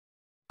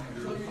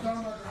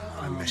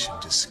mission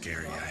to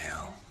scare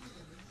Yael.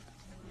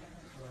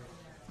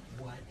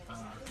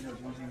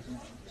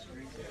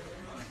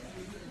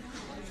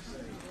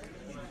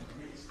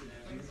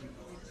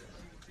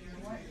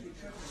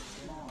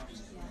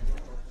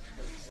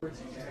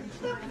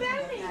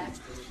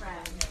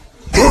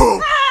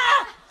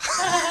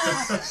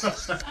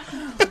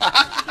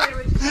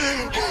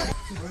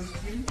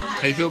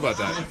 How do you feel about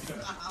that?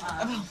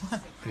 How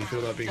do you feel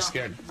about being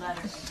scared?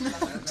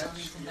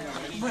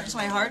 Hurts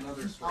my heart.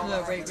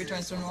 The rate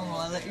returns to normal.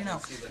 I'll let you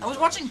know. I was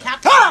watching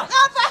Captain. Stop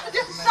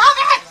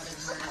it!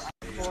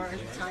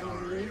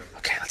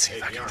 Okay, let's see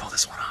if I can pull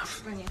this one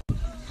off.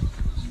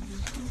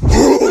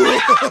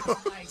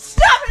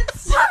 Stop it!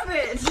 Stop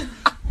it!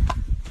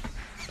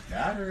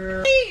 Got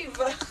her. Leave!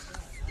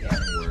 Yeah,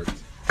 it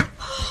worked.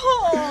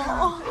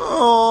 Oh.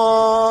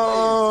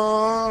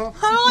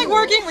 I don't like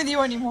working with you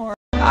anymore.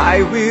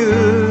 I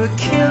will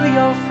kill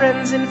your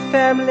friends and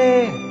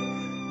family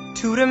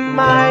to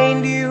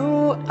remind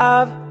you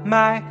of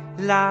my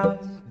love.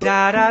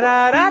 Da da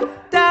da da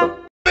da.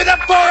 Give it up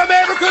for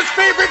America's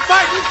favorite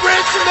fighting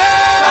prisoner!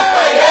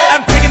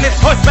 I'm taking this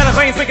horse, metal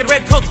brains, making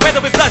red coats,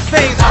 weather with blood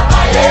stains.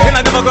 And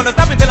I'm never gonna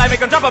stop until I make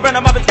them drop, I'll burn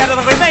them up and scatter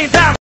the remains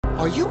down.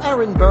 Are you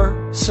Aaron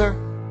Burr, sir?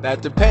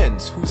 That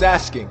depends. Who's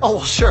asking?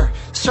 Oh, sure.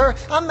 Sir,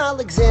 I'm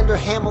Alexander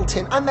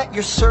Hamilton. I'm at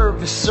your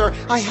service, sir.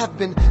 I have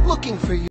been looking for you.